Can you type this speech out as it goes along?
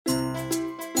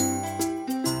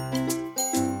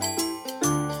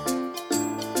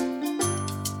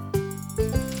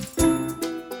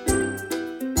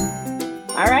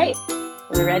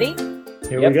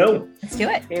Here we go. Let's do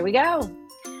it. Here we go.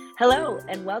 Hello,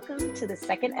 and welcome to the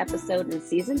second episode in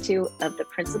season 2 of the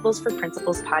Principals for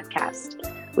Principals podcast.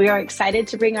 We are excited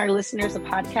to bring our listeners a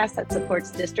podcast that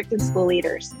supports district and school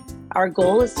leaders. Our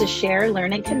goal is to share,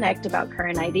 learn, and connect about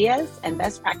current ideas and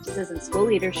best practices in school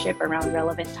leadership around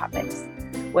relevant topics.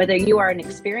 Whether you are an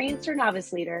experienced or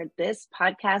novice leader, this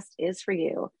podcast is for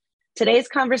you. Today's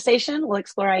conversation will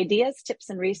explore ideas, tips,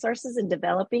 and resources in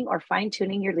developing or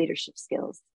fine-tuning your leadership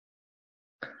skills.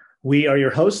 We are your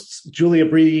hosts, Julia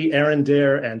Breedy, Aaron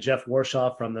Dare, and Jeff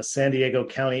Warshaw from the San Diego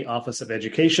County Office of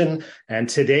Education. And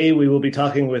today we will be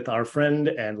talking with our friend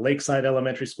and Lakeside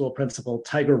Elementary School Principal,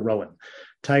 Tiger Rowan.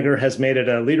 Tiger has made it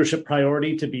a leadership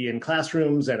priority to be in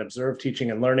classrooms and observe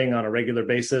teaching and learning on a regular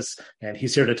basis. And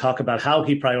he's here to talk about how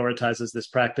he prioritizes this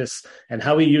practice and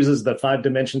how he uses the 5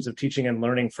 dimensions of teaching and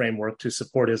learning framework to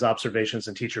support his observations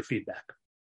and teacher feedback.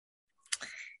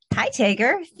 Hi,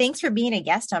 Tiger. Thanks for being a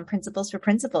guest on Principals for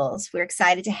Principals. We're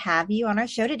excited to have you on our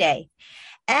show today.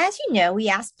 As you know, we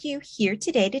asked you here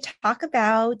today to talk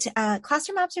about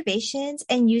classroom observations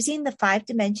and using the 5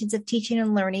 dimensions of teaching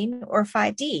and learning, or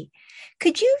 5D.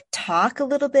 Could you talk a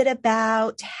little bit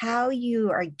about how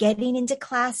you are getting into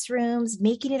classrooms,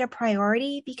 making it a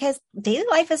priority? Because daily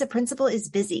life as a principal is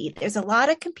busy. There's a lot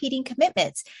of competing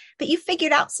commitments, but you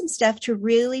figured out some stuff to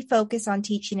really focus on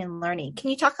teaching and learning. Can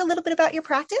you talk a little bit about your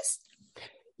practice?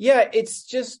 Yeah, it's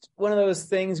just one of those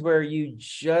things where you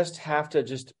just have to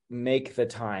just make the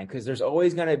time, because there's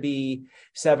always going to be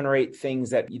 7 or 8 things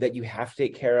that you have to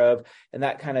take care of and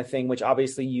that kind of thing, which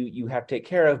obviously you have to take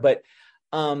care of. But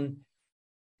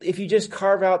if you just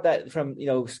carve out that from,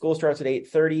 school starts at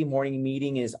 8:30, morning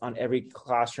meeting is on every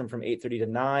classroom from 8:30 to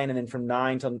 9. And then from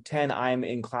 9 till 10, I'm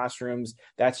in classrooms.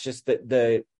 That's just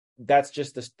the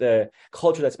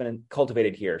culture that's been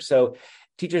cultivated here. So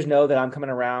teachers know that I'm coming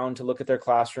around to look at their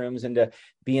classrooms and to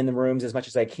be in the rooms as much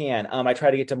as I can. I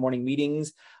try to get to morning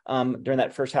meetings during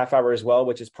that first half hour as well,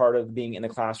 which is part of being in the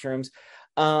classrooms.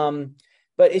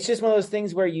 But it's just one of those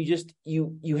things where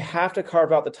you have to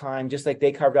carve out the time, just like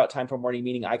they carved out time for morning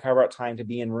meeting. I carve out time to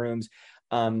be in rooms,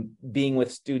 being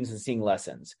with students and seeing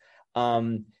lessons.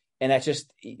 And that's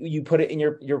just, you put it in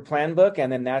your plan book,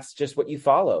 and then that's just what you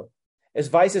follow.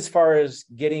 Advice as far as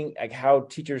getting how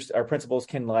teachers or principals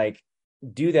can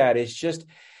do that is just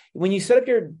when you set up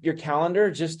your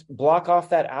calendar, just block off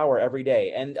that hour every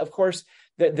day. And of course,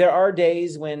 there are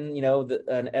days when,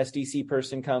 an SDC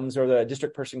person comes or the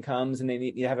district person comes and they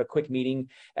need to have a quick meeting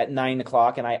at 9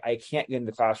 o'clock and I can't get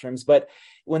into classrooms. But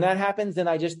when that happens, then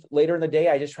later in the day,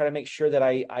 I just try to make sure that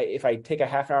if I take a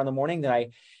half an hour in the morning, then I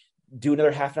do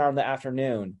another half an hour in the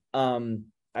afternoon.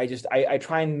 I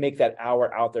try and make that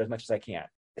hour out there as much as I can.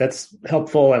 That's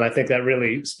helpful, and I think that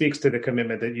really speaks to the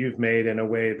commitment that you've made in a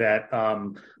way that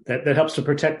that helps to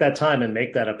protect that time and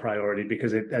make that a priority,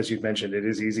 because as you've mentioned, it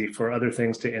is easy for other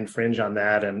things to infringe on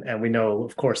that, and we know,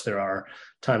 of course, there are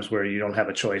times where you don't have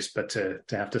a choice but to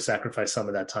have to sacrifice some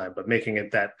of that time. But making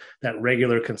it that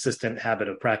regular, consistent habit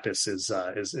of practice is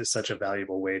such a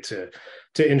valuable way to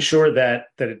ensure that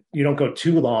you don't go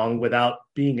too long without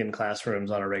being in classrooms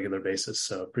on a regular basis.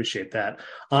 So appreciate that.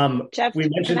 Jeff,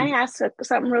 can I ask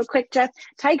something real quick, Jeff?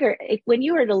 Tiger, if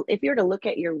you were to look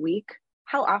at your week,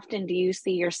 how often do you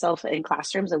see yourself in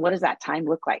classrooms, and what does that time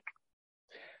look like?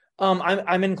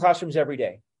 I'm in classrooms every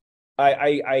day.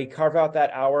 I carve out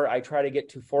that hour. I try to get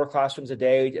to 4 classrooms a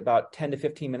day, about 10 to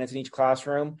 15 minutes in each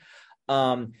classroom.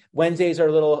 Wednesdays are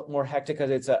a little more hectic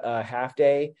because it's a half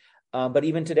day. But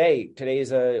even today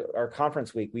is our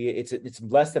conference week. It's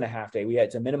less than a half day.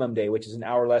 It's a minimum day, which is an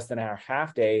hour less than our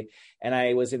half day. And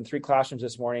I was in 3 classrooms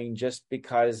this morning just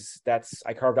because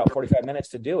I carved out 45 minutes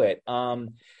to do it.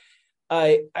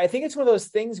 I think it's one of those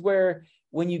things where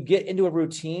when you get into a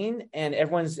routine and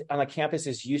everyone's on the campus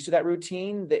is used to that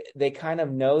routine, they kind of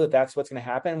know that that's what's going to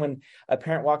happen. When a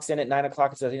parent walks in at 9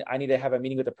 o'clock and says, I need to have a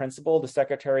meeting with the principal, the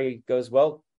secretary goes,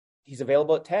 well, he's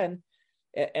available at 10.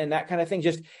 And that kind of thing,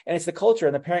 and it's the culture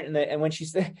and the parent. And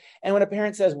when a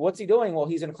parent says, what's he doing? Well,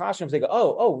 he's in classrooms. They go,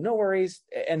 oh, no worries.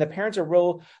 And the parents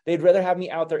they'd rather have me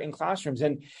out there in classrooms.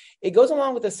 And it goes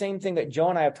along with the same thing that Joe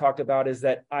and I have talked about, is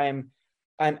that I'm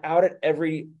out at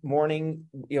every morning,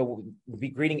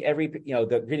 greeting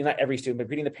greeting not every student, but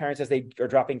greeting the parents as they are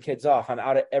dropping kids off. I'm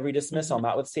out at every dismissal. I'm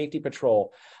out with safety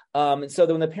patrol. And so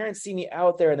when the parents see me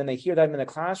out there and then they hear that I'm in the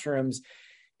classrooms,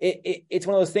 it's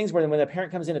one of those things where when a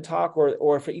parent comes in to talk,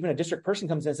 or if even a district person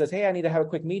comes in and says, hey, I need to have a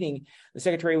quick meeting, the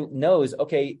secretary knows,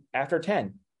 okay, after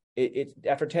 10,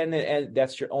 after 10, and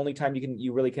that's your only time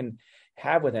you really can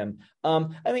have with him.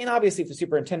 Obviously if the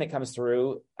superintendent comes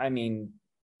through,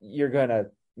 you're going to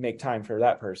make time for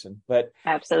that person. But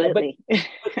absolutely.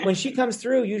 But when she comes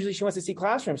through, usually she wants to see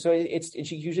classroom. So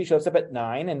she usually shows up at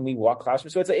 9 and we walk classroom.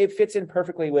 So it fits in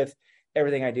perfectly with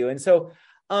everything I do. And so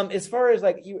as far as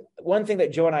one thing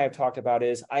that Joe and I have talked about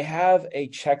is I have a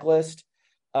checklist.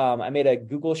 I made a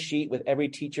Google sheet with every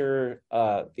teacher,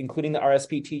 including the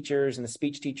RSP teachers and the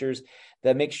speech teachers,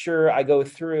 that make sure I go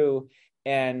through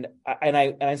and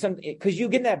because you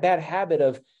get in that bad habit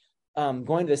of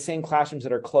going to the same classrooms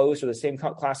that are closed or the same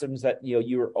classrooms that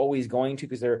you're always going to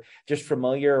because they're just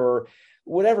familiar, or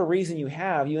whatever reason you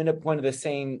have, you end up going to the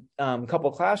same couple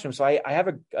of classrooms. So I have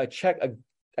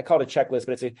I call it a checklist,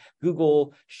 but it's a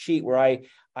Google sheet where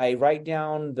I write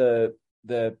down the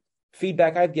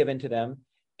feedback I've given to them,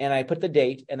 and I put the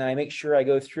date, and then I make sure I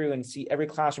go through and see every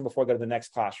classroom before I go to the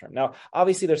next classroom. Now,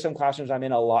 obviously, there's some classrooms I'm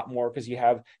in a lot more because you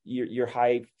have your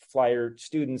high flyer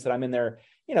students that I'm in there,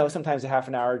 sometimes a half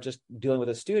an hour just dealing with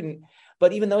a student.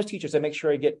 But even those teachers, I make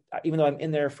sure I get, even though I'm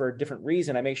in there for a different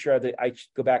reason, I make sure that I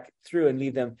go back through and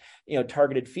leave them,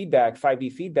 targeted feedback,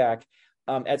 5D feedback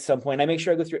at some point. I make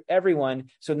sure I go through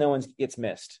everyone so no one gets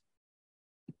missed.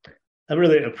 I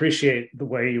really appreciate the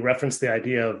way you reference the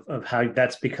idea of how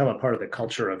that's become a part of the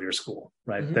culture of your school,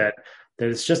 right? Mm-hmm. That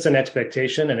there's just an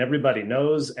expectation and everybody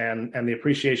knows, and the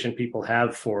appreciation people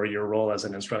have for your role as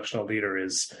an instructional leader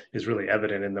is really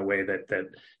evident in the way that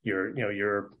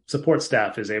your support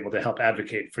staff is able to help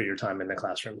advocate for your time in the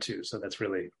classroom too. So that's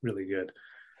really, really good.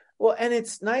 Well, and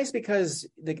it's nice because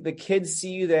the kids see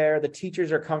you there. The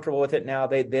teachers are comfortable with it now.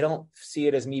 They don't see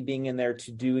it as me being in there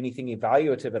to do anything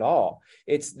evaluative at all.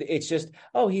 It's just,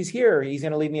 oh, he's here. He's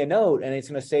going to leave me a note, and it's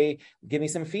going to say, give me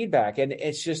some feedback. And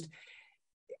it's just,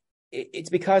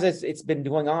 it's because it's been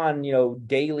going on,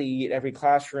 daily at every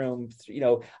classroom.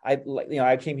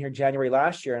 I came here January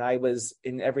last year, and I was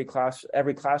in every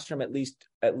classroom at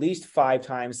least 5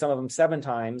 times, some of them 7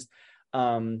 times.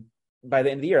 By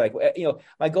the end of the year,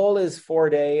 my goal is 4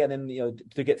 a day, and then,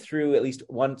 to get through at least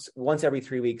once every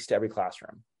 3 weeks to every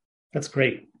classroom. That's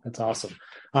great. That's awesome.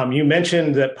 You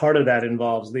mentioned that part of that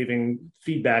involves leaving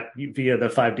feedback via the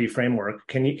 5D framework.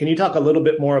 Can you talk a little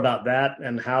bit more about that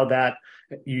and how that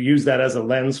you use that as a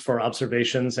lens for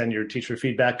observations and your teacher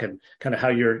feedback, and kind of how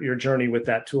your journey with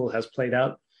that tool has played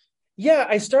out? Yeah,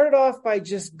 I started off by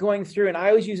just going through, and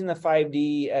I was using the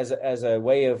 5D as a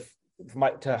way of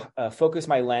to focus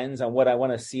my lens on what I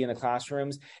want to see in the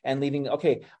classrooms, and leaving,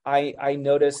 okay, I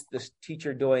noticed this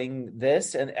teacher doing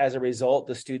this, and as a result,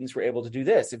 the students were able to do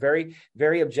this. Very,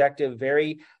 very objective,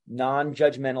 very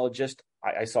non-judgmental, just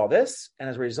I saw this, and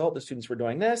as a result, the students were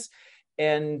doing this.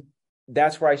 And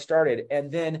that's where I started.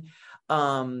 And then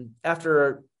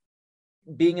after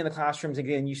being in the classrooms and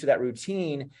getting used to that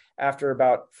routine, after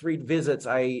about 3 visits,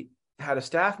 I had a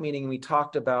staff meeting and we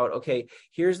talked about, okay,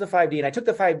 here's the 5D. And I took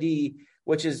the 5D,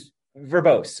 which is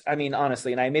verbose. I mean,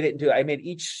 honestly, and I made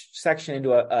each section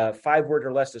into a 5-word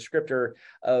or less descriptor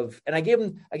and I gave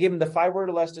them the 5-word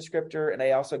or less descriptor. And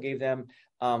I also gave them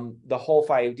the whole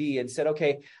 5D and said,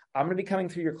 okay, I'm going to be coming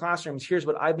through your classrooms. Here's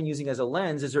what I've been using as a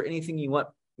lens. Is there anything you want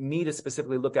me to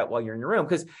specifically look at while you're in your room?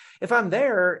 Because if I'm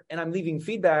there and I'm leaving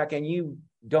feedback and you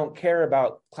don't care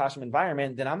about classroom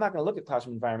environment, then I'm not going to look at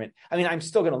classroom environment. I mean, I'm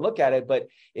still going to look at it, but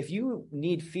if you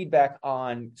need feedback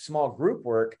on small group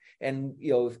work and,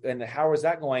 and how is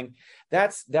that going,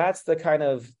 that's the kind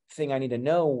of thing I need to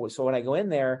know. So when I go in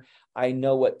there, I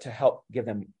know what to help give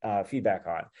them feedback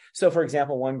on. So for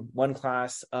example, one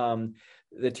class,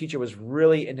 the teacher was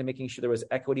really into making sure there was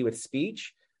equity with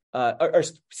speech or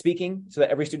speaking, so that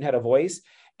every student had a voice.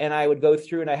 And I would go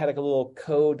through and I had a little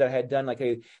code that I had done, like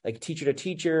teacher to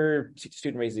teacher,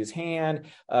 student raises his hand,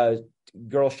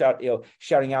 girl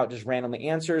shouting out just randomly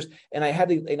answers. And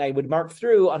I would mark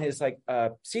through on his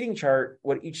seating chart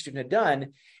what each student had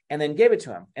done, and then gave it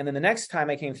to him. And then the next time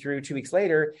I came through 2 weeks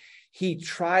later, he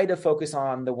tried to focus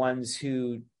on the ones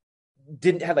who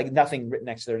didn't have nothing written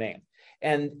next to their name.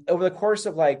 And over the course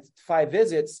of 5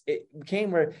 visits, it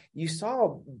became where you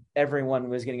saw everyone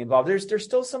was getting involved. There's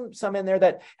still some in there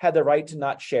that had the right to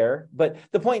not share, but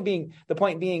the point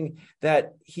being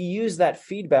that he used that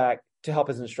feedback to help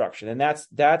his instruction, and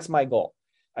that's my goal.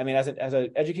 I mean, as an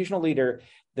educational leader,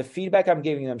 the feedback I'm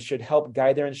giving them should help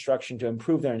guide their instruction to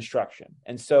improve their instruction.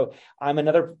 And so I'm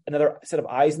another set of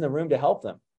eyes in the room to help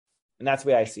them, and that's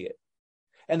the way I see it.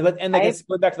 And I guess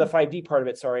going back to the 5D part of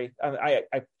it. Sorry, I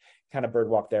kind of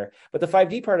birdwalk there, but the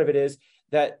 5D part of it is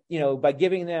that, by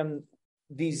giving them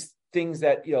these things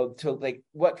that, to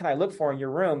what can I look for in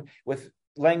your room with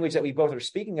language that we both are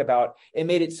speaking about, it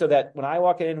made it so that when I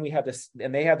walk in, we have this,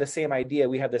 and they have the same idea,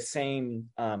 we have the same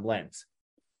lens.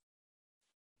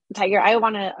 Tiger, I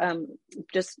want to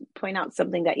just point out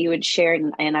something that you had shared,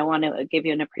 and I want to give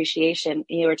you an appreciation.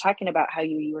 You were talking about how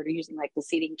you were using like the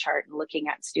seating chart and looking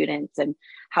at students and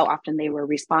how often they were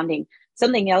responding.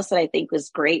 Something else that I think was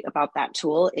great about that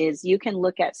tool is you can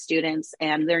look at students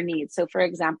and their needs. So for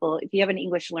example, if you have an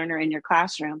English learner in your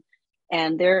classroom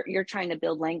and you're trying to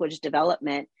build language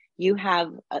development, you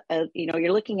have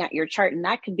you're looking at your chart, and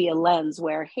that could be a lens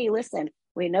where, hey, listen,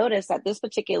 we noticed that this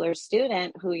particular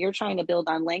student who you're trying to build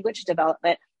on language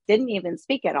development didn't even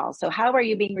speak at all. So how are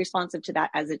you being responsive to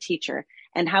that as a teacher?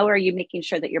 And how are you making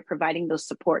sure that you're providing those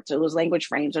supports or those language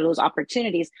frames or those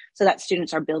opportunities so that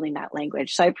students are building that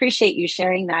language? So I appreciate you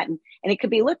sharing that. And it could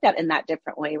be looked at in that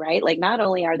different way, right? Like not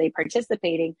only are they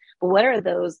participating, but what are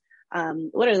those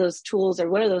tools or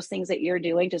what are those things that you're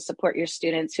doing to support your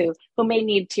students who may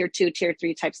need tier 2, tier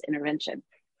 3 types of intervention?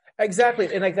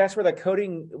 Exactly. And like, that's where the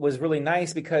coding was really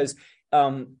nice because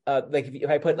like if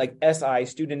I put like SI,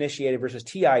 student initiated, versus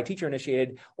TI, teacher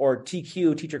initiated, or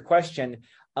TQ, teacher question,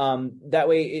 that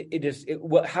way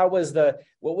what was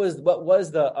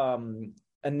the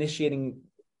initiating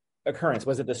occurrence?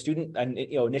 Was it the student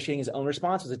initiating his own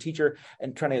response? Was the teacher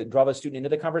and trying to draw the student into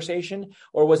the conversation,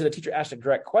 or was it a teacher asked a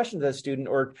direct question to the student,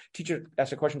 or teacher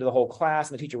asked a question to the whole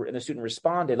class and the student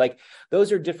responded? Like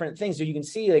those are different things. So you can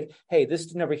see like, hey, this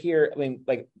student over here, I mean,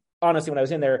 like honestly, when I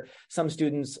was in there, some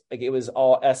students, like it was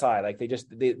all SI, like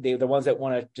they're the ones that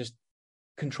want to just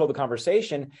control the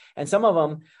conversation, and some of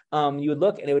them you would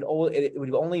look and it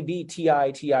would only be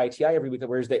TI every week,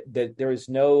 whereas that there was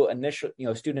no initial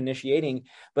student initiating,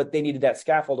 but they needed that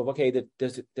scaffold of, okay,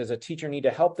 does a teacher need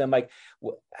to help them? Like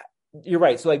you're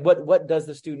right. So like what does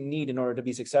the student need in order to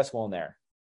be successful in there?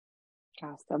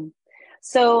 Awesome.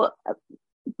 So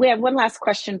we have one last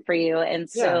question for you. And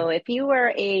so if you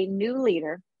were a new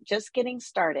leader just getting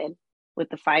started with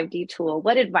the 5D tool,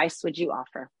 what advice would you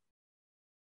offer?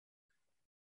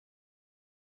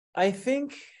 I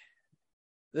think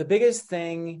the biggest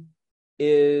thing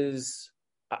is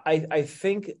I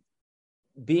think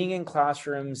being in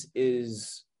classrooms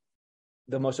is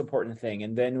the most important thing.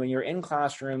 And then when you're in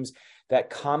classrooms, that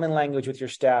common language with your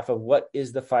staff of what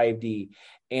is the 5D,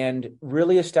 and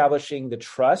really establishing the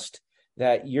trust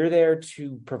that you're there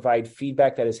to provide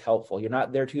feedback that is helpful. You're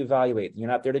not there to evaluate. You're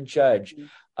not there to judge.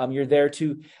 You're there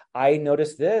to, I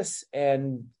noticed this,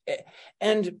 and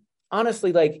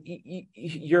honestly, like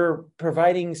you're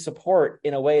providing support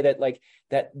in a way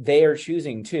that they are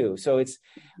choosing too. So it's,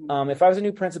 if I was a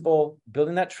new principal,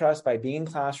 building that trust by being in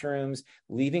classrooms,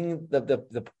 leaving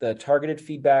the targeted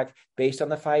feedback based on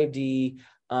the 5D,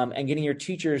 and getting your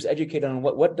teachers educated on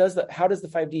how does the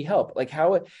 5D help? Like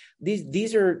how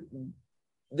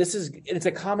it's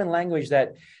a common language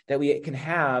that we can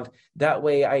have. That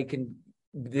way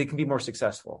they can be more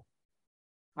successful.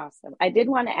 Awesome. I did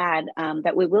want to add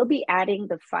that we will be adding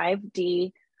the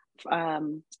 5D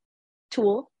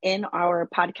tool in our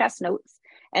podcast notes.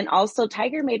 And also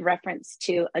Tiger made reference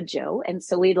to a Joe. And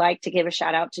so we'd like to give a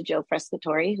shout out to Joe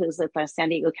Frescatori, who's with the San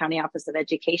Diego County Office of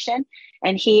Education.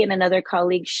 And he and another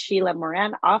colleague, Sheila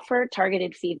Moran, offer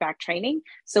targeted feedback training.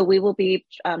 So we will be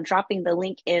dropping the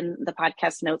link in the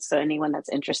podcast notes. So anyone that's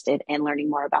interested in learning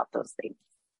more about those things.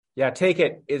 Yeah, take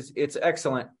it. It's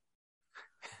excellent.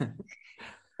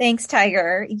 Thanks,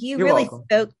 Tiger. You're really welcome.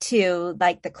 Spoke to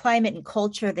like the climate and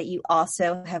culture that you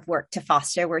also have worked to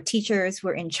foster, where teachers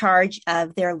were in charge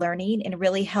of their learning and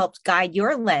really helped guide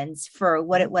your lens for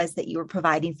what it was that you were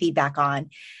providing feedback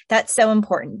on. That's so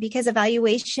important because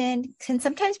evaluation can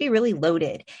sometimes be really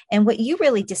loaded. And what you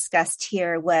really discussed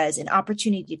here was an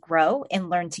opportunity to grow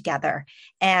and learn together.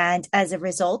 And as a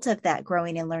result of that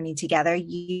growing and learning together,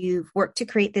 you've worked to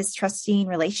create this trusting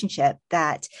relationship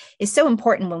that is so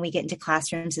important when we get into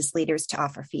classrooms as leaders to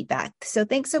offer feedback. So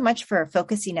thanks so much for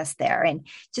focusing us there and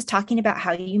just talking about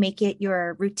how you make it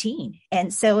your routine.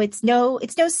 And so it's no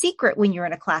secret when you're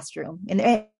in a classroom,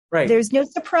 and right. There's no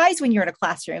surprise when you're in a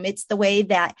classroom. It's the way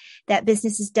that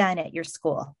business is done at your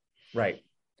school. Right.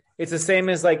 It's the same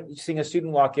as like seeing a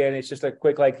student walk in. It's just a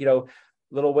quick,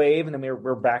 little wave, and then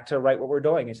we're back to what we're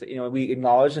doing. It's, we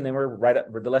acknowledge, and then we're right up,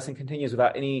 the lesson continues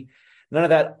without none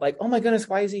of that, like, oh my goodness,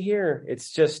 why is he here?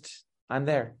 It's just, I'm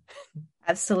there.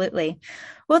 Absolutely.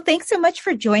 Well, thanks so much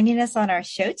for joining us on our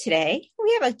show today.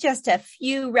 We have just a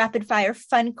few rapid fire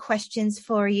fun questions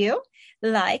for you.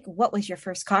 Like, what was your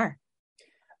first car?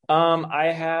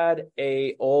 I had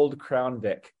a old Crown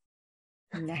Vic.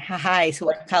 Nice.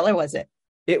 What color was it?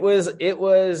 It was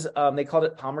they called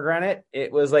it pomegranate.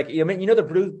 It was like, you know the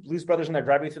Blues Brothers when they're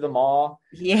driving through the mall?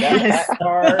 Yes.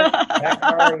 That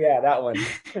car, yeah, that one.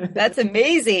 That's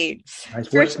amazing.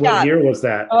 Nice. What year was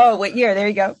that? Oh, what year? There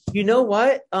you go. You know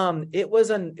what? It was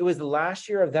the last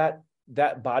year of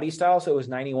that body style, so it was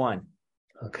 91.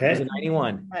 Okay. It was a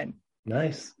 91.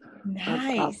 Nice.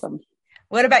 That's awesome.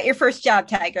 What about your first job,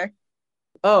 Tiger?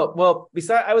 Oh, well,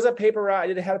 besides, I was a paper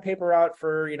route. I had a paper route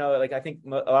for, like I think a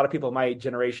lot of people in my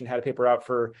generation had a paper route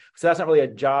so that's not really a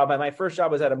job. My first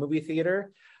job was at a movie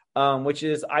theater, which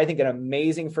is, I think, an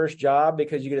amazing first job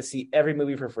because you get to see every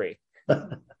movie for free.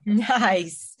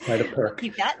 Nice. Quite a perk.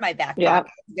 Keep that in my back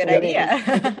pocket. Yeah. Good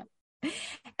idea.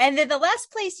 And then the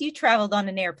last place you traveled on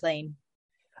an airplane?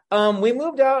 We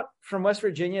moved out from West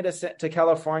Virginia to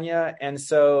California, and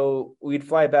so we'd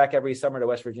fly back every summer to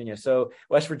West Virginia. So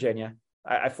West Virginia.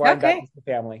 I fly back with the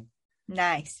family.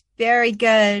 Nice. Very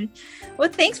good. Well,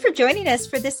 thanks for joining us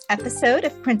for this episode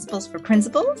of Principles for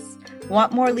Principals.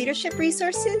 Want more leadership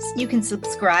resources? You can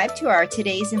subscribe to our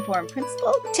Today's Informed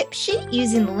Principal tip sheet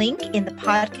using the link in the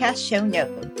podcast show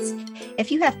notes. If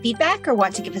you have feedback or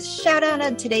want to give us a shout out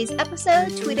on today's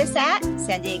episode, tweet us at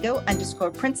San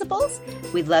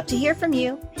Diego_principals. We'd love to hear from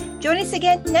you. Join us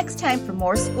again next time for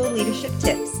more school leadership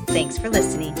tips. Thanks for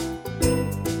listening.